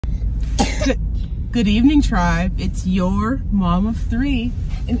Good evening, tribe. It's your mom of three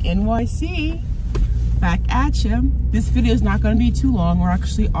in NYC. Back at you. This video is not going to be too long. We're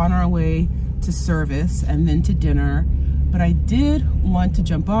actually on our way to service and then to dinner. But I did want to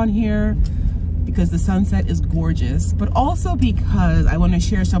jump on here because the sunset is gorgeous, but also because I want to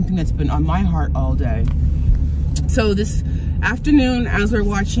share something that's been on my heart all day. So this afternoon, as we're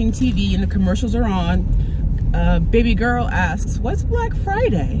watching TV and the commercials are on, baby girl asks, "What's Black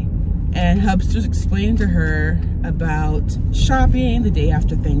Friday?" And Hubster's explained to her about shopping the day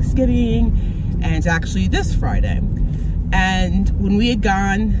after Thanksgiving, and it's actually this Friday. And when we had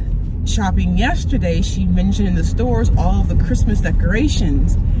gone shopping yesterday, she mentioned in the stores all of the Christmas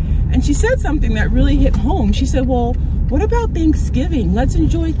decorations. And she said something that really hit home. She said, well, what about Thanksgiving? Let's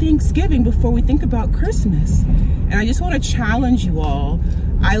enjoy Thanksgiving before we think about Christmas. And I just want to challenge you all.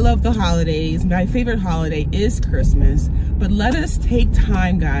 I love the holidays. My favorite holiday is Christmas. But let us take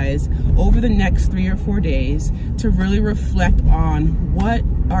time, guys, over the next 3 or 4 days to really reflect on what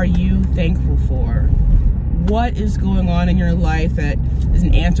are you thankful for? What is going on in your life that is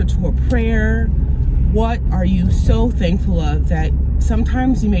an answer to a prayer? What are you so thankful of that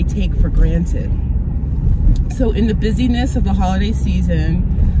sometimes you may take for granted? So in the busyness of the holiday season,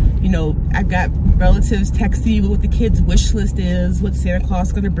 you know, I've got relatives texting me what the kids' wish list is, what Santa Claus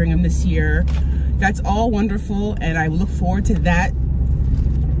is going to bring them this year. That's all wonderful, and I look forward to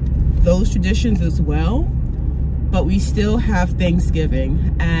those traditions as well. But we still have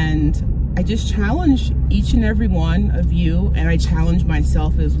Thanksgiving, and I just challenge each and every one of you, and I challenge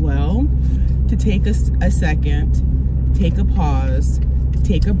myself as well, to take a second, take a pause,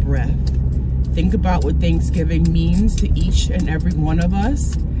 take a breath, think about what Thanksgiving means to each and every one of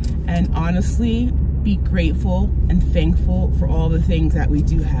us, and honestly, be grateful and thankful for all the things that we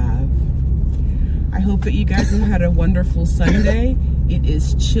do have. I hope that you guys have had a wonderful Sunday. It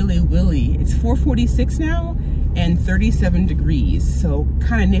is chilly willy. It's 4:46 now and 37 degrees, so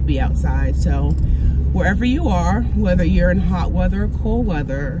kind of nippy outside. So wherever you are, whether you're in hot weather or cold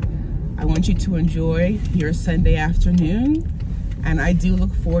weather, I want you to enjoy your Sunday afternoon, and I do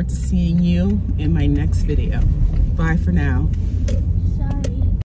look forward to seeing you in my next video. Bye for now.